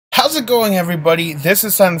How's it going, everybody? This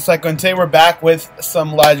is Simon Psycho, and today we're back with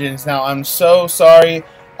some Legends. Now, I'm so sorry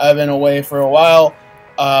I've been away for a while.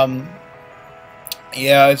 Yeah,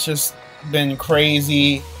 it's just been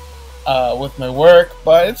crazy with my work,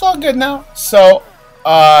 but it's all good now. So,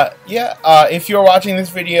 if you're watching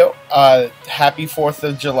this video, happy 4th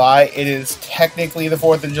of July. It is technically the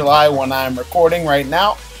 4th of July when I'm recording right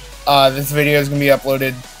now. This video is going to be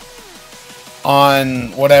uploaded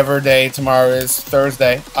on whatever day tomorrow is,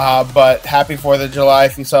 Thursday. But happy 4th of July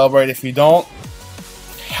if you celebrate. If you don't,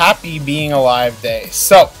 happy being alive day.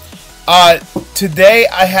 So, today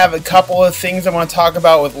I have a couple of things I want to talk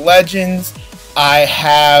about with Legends. I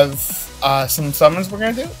have some summons we're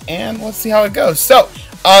going to do, and let's see how it goes. So,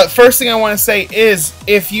 first thing I want to say is,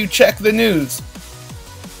 if you check the news,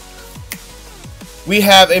 we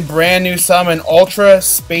have a brand new summon, Ultra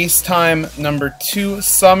Space Time number 2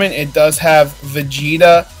 summon. It does have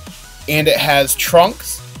Vegeta and it has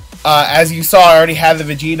Trunks. As you saw, I already have the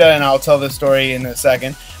Vegeta, and I'll tell the story in a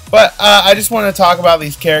second. But I just want to talk about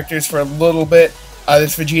these characters for a little bit.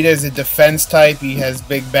 This Vegeta is a defense type. He has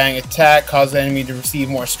Big Bang Attack, cause the enemy to receive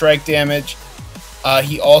more strike damage.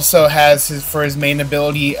 He also has, for his main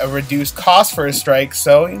ability, a reduced cost for his strike.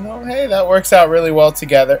 So, you know, hey, that works out really well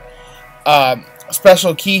together.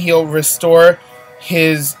 Special key, he'll restore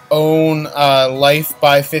his own life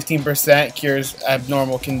by 15%, cures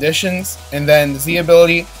abnormal conditions. And then the Z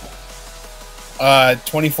ability,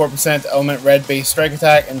 24% element red base strike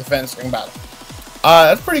attack and defense during battle.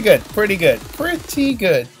 That's pretty good, pretty good.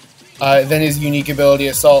 Then his unique ability,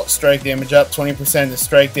 assault, strike damage up, 20% of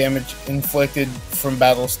strike damage inflicted from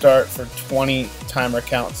battle start for 20 timer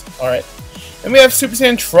counts. Alright. Then we have Super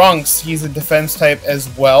Saiyan Trunks. He's a defense type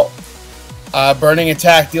as well. Burning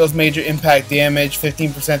attack deals major impact damage,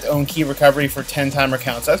 15% own key recovery for 10 timer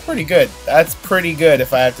counts. That's pretty good. That's pretty good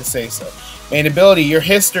if I have to say so. Main ability, your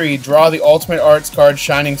history, draw the ultimate arts card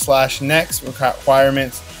Shining Slash next.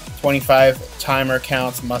 Requirements, 25 timer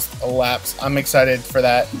counts must elapse. I'm excited for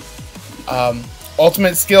that.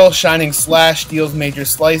 Ultimate skill, Shining Slash, deals major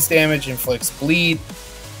slice damage, inflicts bleed.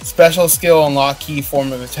 Special skill, unlock key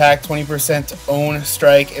form of attack, 20% own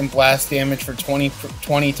strike and blast damage for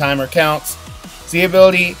 20 timer counts. Z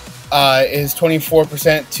ability is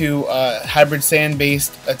 24% to hybrid sand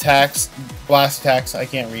based attacks, blast attacks. I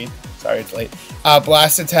can't read. Sorry, it's late.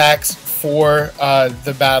 Blast attacks for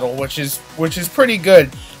the battle, which is pretty good.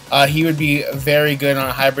 He would be very good on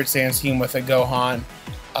a hybrid sand team with a Gohan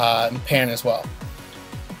Pan as well.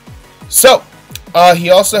 So, he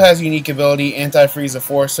also has unique ability, Anti-Frieza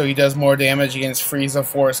Force, so he does more damage against Frieza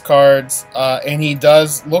Force cards. And he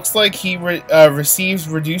looks like he receives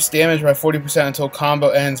reduced damage by 40% until combo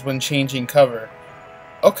ends when changing cover.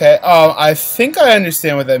 Okay, I think I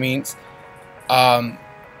understand what that means.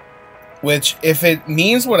 Which, if it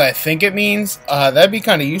means what I think it means, that'd be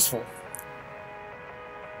kind of useful.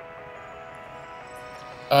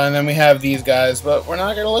 And then we have these guys, but we're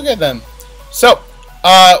not going to look at them. So,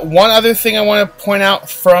 one other thing I want to point out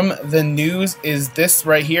from the news is this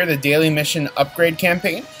right here, the Daily Mission Upgrade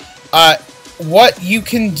Campaign. What you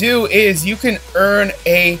can do is you can earn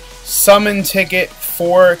a summon ticket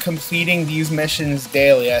for completing these missions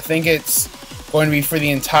daily. I think it's going to be for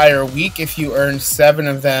the entire week. If you earn 7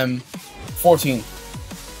 of them, 14.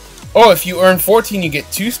 Oh, if you earn 14, you get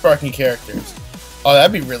 2 Sparking characters. Oh,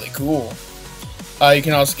 that'd be really cool. You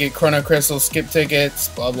can also get Chrono Crystals, skip tickets,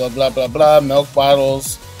 blah, blah, blah, blah, blah, milk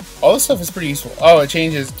bottles. All this stuff is pretty useful. Oh, it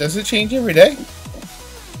changes. Does it change every day?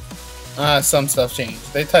 Some stuff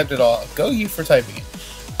changed. They typed it all out. Go you for typing it.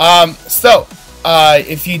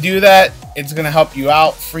 If you do that, it's going to help you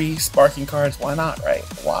out. Free Sparking cards. Why not, right?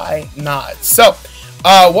 Why not? So,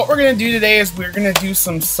 what we're going to do today is we're going to do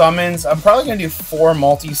some summons. I'm probably going to do 4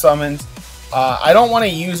 multi-summons. I don't want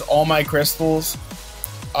to use all my crystals.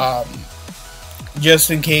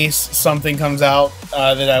 Just in case something comes out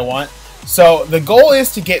that I want. So the goal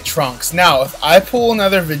is to get Trunks. Now, if I pull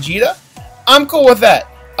another Vegeta, I'm cool with that.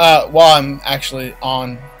 While I'm actually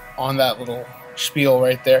on that little spiel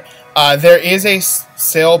right there, there is a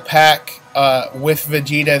sale pack with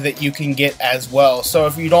Vegeta that you can get as well. So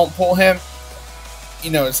if you don't pull him,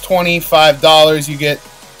 you know, it's $25. You get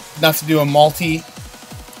enough to do a multi,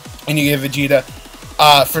 and you get Vegeta.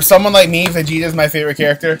 For someone like me, Vegeta is my favorite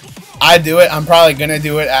character. I do it. I'm probably going to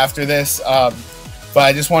do it after this. But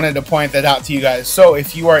I just wanted to point that out to you guys. So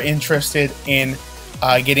if you are interested in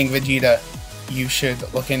getting Vegeta, you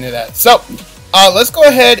should look into that. So let's go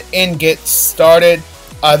ahead and get started.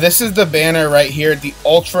 This is the banner right here. The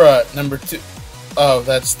Ultra number 2. Oh,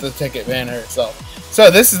 that's the ticket banner itself. So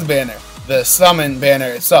this is the banner. The summon banner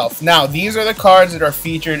itself. Now, these are the cards that are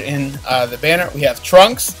featured in the banner. We have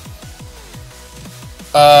Trunks,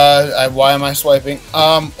 Why am I swiping?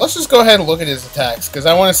 Let's just go ahead and look at his attacks, because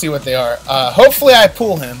I want to see what they are. Hopefully I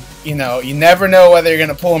pull him. You know, you never know whether you're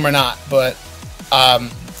going to pull him or not, but,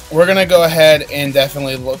 we're going to go ahead and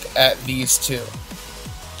definitely look at these two.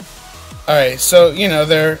 Alright, so, you know,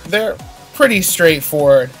 they're pretty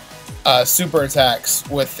straightforward, super attacks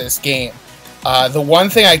with this game. The one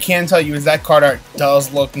thing I can tell you is that card art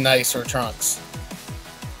does look nice for Trunks.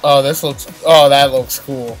 Oh, that looks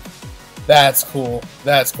cool. That's cool.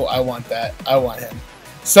 That's cool. I want that. I want him.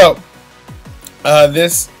 So,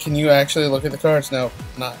 can you actually look at the cards? No,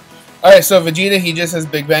 not. Alright, so Vegeta, he just has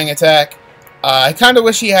Big Bang Attack. I kind of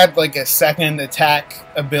wish he had, like, a second attack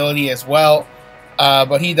ability as well.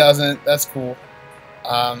 But he doesn't. That's cool.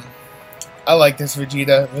 I like this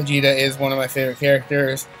Vegeta. Vegeta is one of my favorite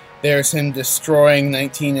characters. There's him destroying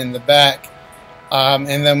 19 in the back. And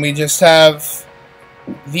then we just have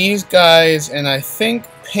these guys, and I think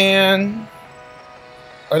Pan...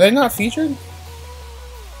 Are they not featured?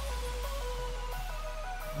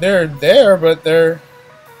 They're there, but they're...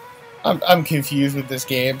 I'm confused with this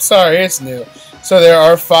game. Sorry, it's new. So there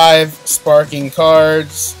are 5 sparking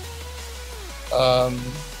cards. So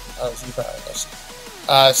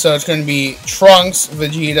it's going to be Trunks,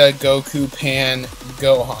 Vegeta, Goku, Pan,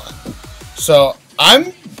 Gohan. So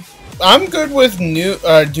I'm good with new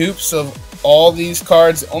dupes of all these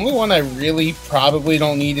cards. The only one I really probably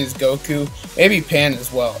don't need is Goku. Maybe Pan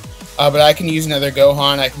as well. But I can use another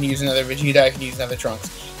Gohan, I can use another Vegeta, I can use another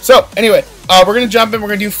Trunks. So, anyway, we're going to jump in, we're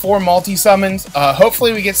going to do 4 multi-summons.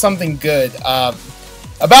 Hopefully we get something good.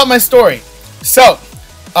 About my story. So,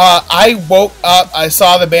 I woke up, I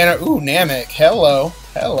saw the banner. Ooh, Namek. Hello.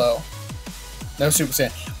 Hello. No Super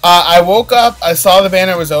Saiyan. I woke up, I saw the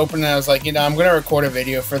banner was open, and I was like, you know, I'm going to record a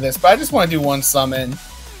video for this, but I just want to do 1 summon.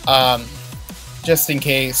 Just in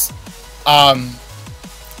case.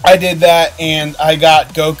 I did that, and I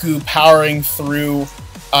got Goku powering through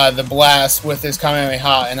the blast with his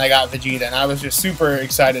Kamehameha, and I got Vegeta, and I was just super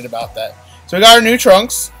excited about that. So we got our new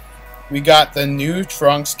Trunks. We got the new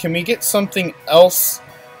Trunks. Can we get something else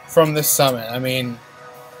from this summon? I mean,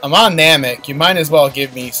 I'm on Namek. You might as well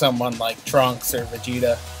give me someone like Trunks or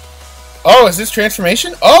Vegeta. Oh, is this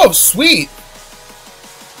transformation? Oh, sweet!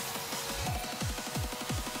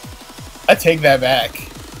 I take that back.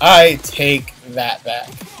 I take that back.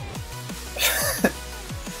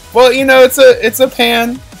 Well, you know, it's a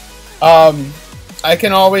Pan. I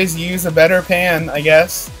can always use a better Pan, I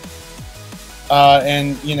guess.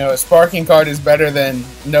 And, you know, a sparking card is better than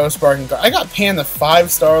no sparking card. I got Pan the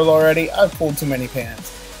 5 stars already. I've pulled too many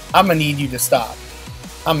Pans. I'm gonna need you to stop.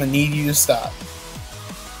 I'm gonna need you to stop.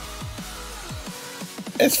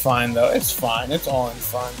 It's fine, though. It's fine. It's all in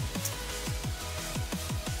fun.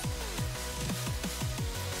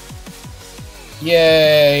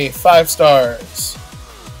 Yay! 5 stars.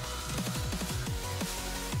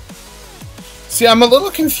 See, I'm a little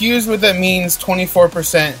confused what that means,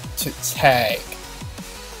 24% to tag.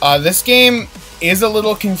 This game is a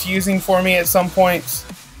little confusing for me at some points.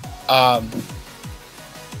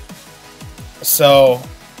 So,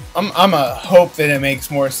 I'm a hope that it makes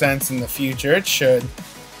more sense in the future. It should.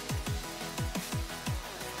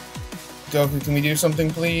 Goku, can we do something,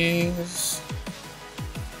 please?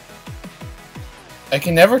 I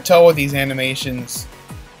can never tell with these animations.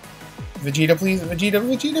 Vegeta, please. Vegeta,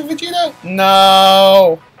 Vegeta, Vegeta.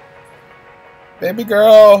 No. Baby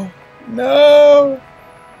girl. No.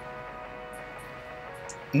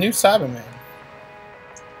 New Cyberman.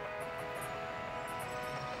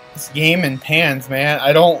 This game and Pans, man.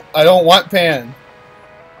 I don't want Pan.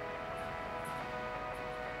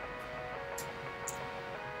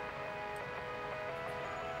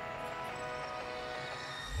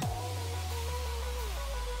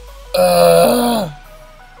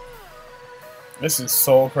 This is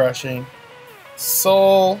soul crushing.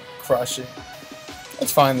 Soul crushing.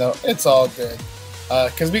 It's fine though. It's all good.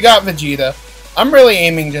 Because we got Vegeta. I'm really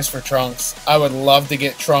aiming just for Trunks. I would love to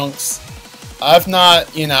get Trunks. If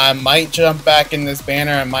not, you know, I might jump back in this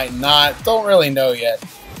banner. I might not. Don't really know yet.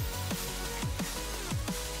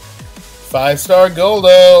 5-star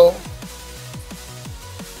Goldo.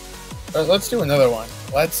 Let's do another one.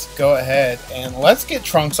 Let's go ahead and let's get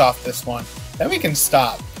Trunks off this one. Then we can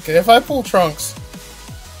stop. Because if I pull Trunks,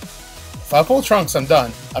 I'm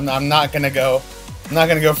done. I'm not gonna go. I'm not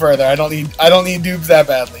gonna go further. I don't need dupes that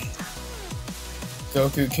badly.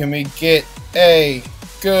 Goku, can we get a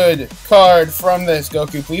good card from this?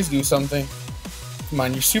 Goku, please do something. Come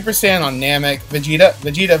on, you're Super Saiyan on Namek. Vegeta,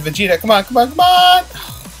 Vegeta, Vegeta. Come on, come on, come on!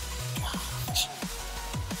 Oh, gosh.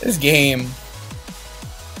 This game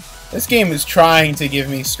is trying to give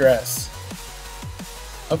me stress.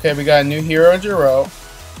 Okay, we got a new hero, Jiro.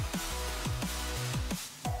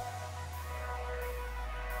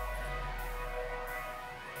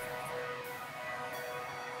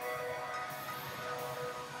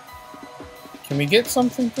 get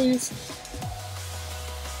something, please?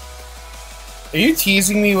 Are you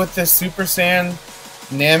teasing me with this Super Saiyan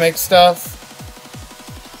Namek stuff?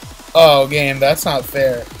 Oh, game, that's not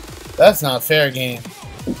fair. That's not fair, game.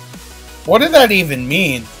 What did that even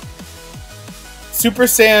mean? Super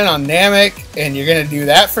Saiyan on Namek, and you're gonna do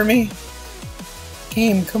that for me?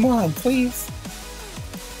 Game, come on, please.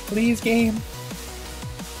 Please, game.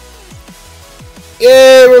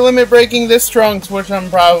 Yay, we're limit breaking this Trunks, which I'm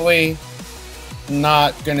probably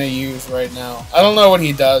not gonna use right now. I don't know what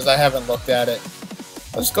he does. I haven't looked at it.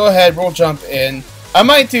 Let's go ahead. We'll jump in. I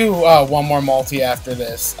might do one more multi after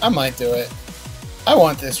this. I might do it. I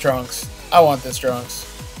want this Trunks. I want this Trunks.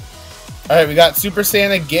 Alright, we got Super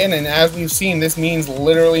Saiyan again, and as we've seen, this means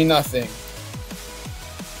literally nothing.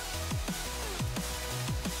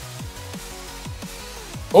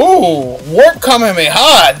 Ooh, Warp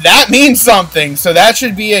Kamehameha! That means something! So that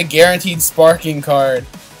should be a guaranteed sparking card.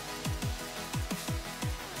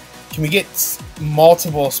 Can we get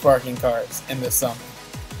multiple sparking cards in this summon?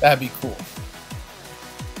 That'd be cool.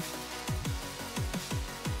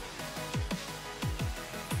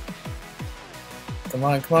 Come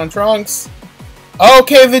on, Trunks.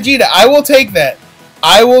 Okay, Vegeta. I will take that.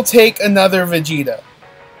 I will take another Vegeta.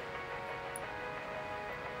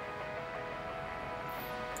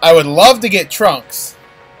 I would love to get Trunks,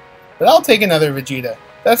 but I'll take another Vegeta.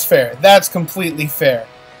 That's fair. That's completely fair.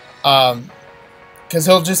 Because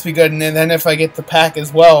he'll just be good, and then if I get the pack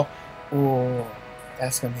as well, ooh,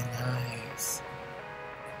 that's going to be nice.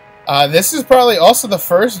 This is probably also the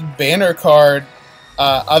first banner card,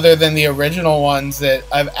 other than the original ones, that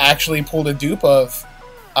I've actually pulled a dupe of.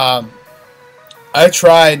 I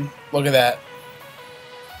tried, look at that.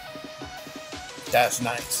 That's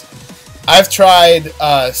nice. I've tried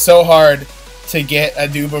so hard to get a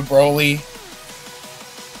dupe of Broly.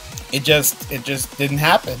 It just didn't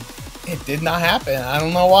happen. It did not happen. I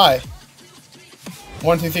don't know why.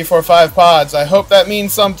 1, 2, 3, 4, 5 pods. I hope that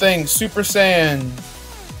means something. Super Saiyan.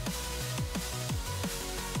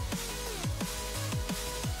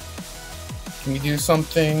 Can we do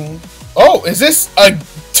something? Oh, is this a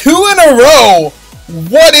 2 in a row?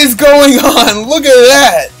 What is going on? Look at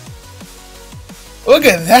that. Look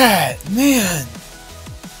at that. Man.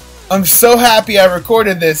 I'm so happy I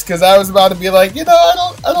recorded this because I was about to be like, you know,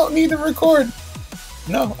 I don't need to record.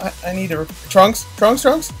 No, I need to Trunks.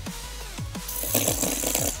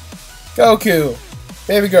 Goku.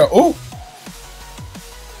 Baby girl. Ooh.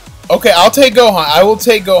 Okay, I'll take Gohan. I will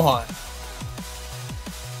take Gohan.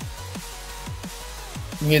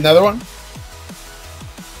 You need another one?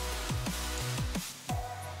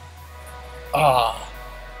 Ah.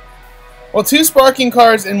 Well, 2 sparking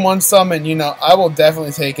cards in 1 summon, you know, I will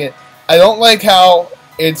definitely take it. I don't like how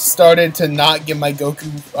it started to not get my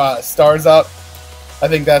Goku stars up. I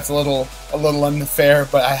think that's a little unfair,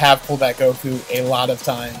 but I have pulled that Goku a lot of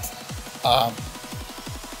times.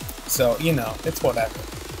 So, you know, it's whatever.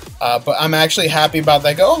 But I'm actually happy about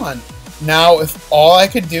that Gohan. Now, if all I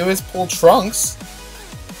could do is pull Trunks,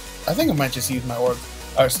 I think I might just use my orb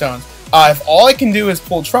or stones. If all I can do is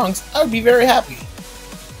pull Trunks, I would be very happy.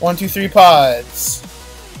 1, 2, 3 pods.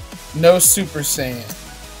 No Super Saiyan.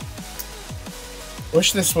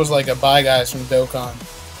 Wish this was like a Bye Guys from Dokkan.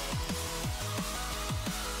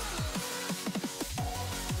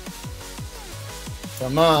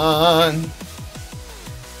 Come on.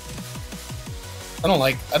 I don't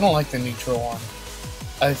like the neutral one.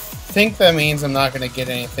 I think that means I'm not gonna get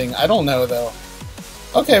anything. I don't know though.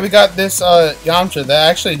 Okay, we got this Yamcha. That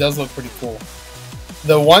actually does look pretty cool.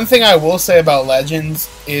 The one thing I will say about Legends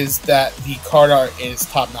is that the card art is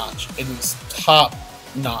top notch. It is top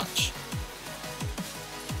notch.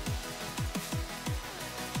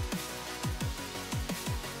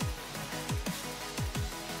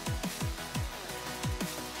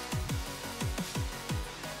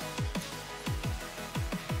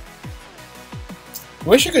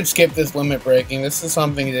 Wish you could skip this limit breaking. This is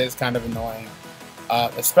something that is kind of annoying.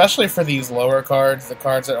 Especially for these lower cards, the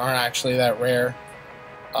cards that aren't actually that rare.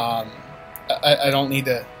 I don't need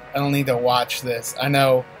to watch this. I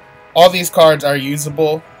know all these cards are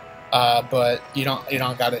usable, but you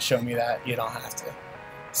don't gotta show me that. You don't have to.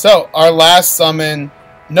 So our last summon,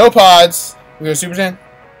 no pods. We go Super Saiyan.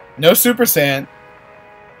 No Super Saiyan.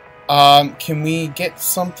 Can we get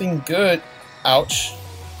something good? Ouch.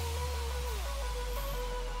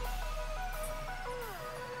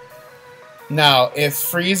 Now, if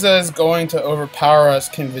Frieza is going to overpower us,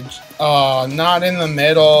 oh, not in the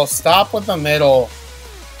middle. Stop with the middle.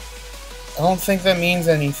 I don't think that means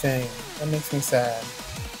anything. That makes me sad.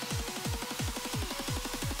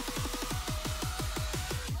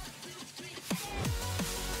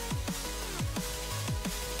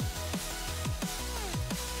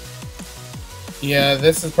 Yeah,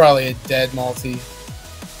 this is probably a dead multi.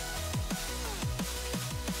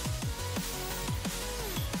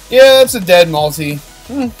 Yeah, that's a dead multi.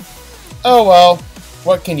 Oh well,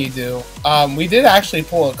 what can you do? We did actually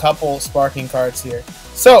pull a couple sparking cards here.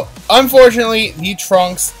 So, unfortunately, the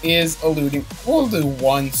Trunks is eluding. We'll do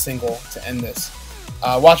one single to end this.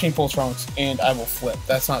 Watch me pull Trunks, and I will flip.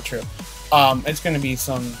 That's not true. It's going to be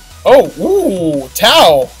some... Oh, ooh,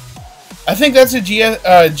 Tau! I think that's a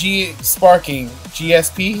G sparking.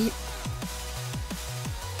 GSP?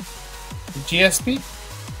 GSP?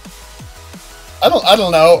 I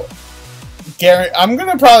don't know. I'm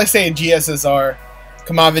gonna probably say GSSR.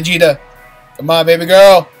 Come on, Vegeta. Come on, baby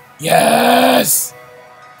girl. Yes!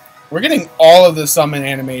 We're getting all of the summon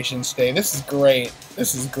animations today. This is great.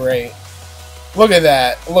 This is great. Look at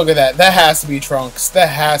that. Look at that. That has to be Trunks. That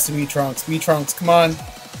has to be Trunks. Be Trunks. Come on.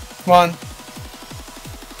 Come on.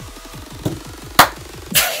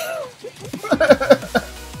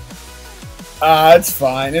 It's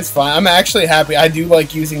fine. It's fine. I'm actually happy. I do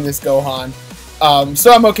like using this Gohan.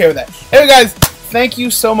 So I'm okay with that. Anyway, guys, thank you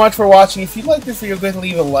so much for watching. If you like this video, go ahead and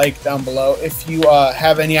leave a like down below. If you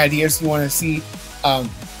have any ideas you want to see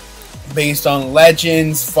based on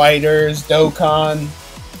Legends, Fighters, Dokkan,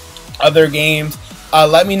 other games,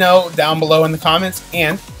 let me know down below in the comments.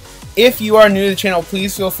 And if you are new to the channel,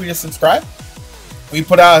 please feel free to subscribe. We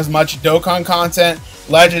put out as much Dokkan content,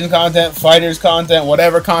 Legend content, Fighters content,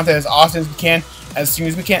 whatever content as often as we can, as soon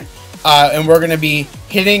as we can. And we're going to be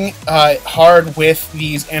hitting hard with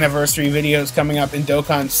these anniversary videos coming up in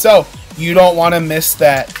Dokkan, so you don't want to miss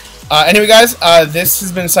that. Anyway, guys, this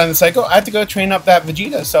has been Silent Psycho. I have to go train up that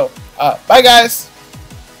Vegeta, so bye, guys!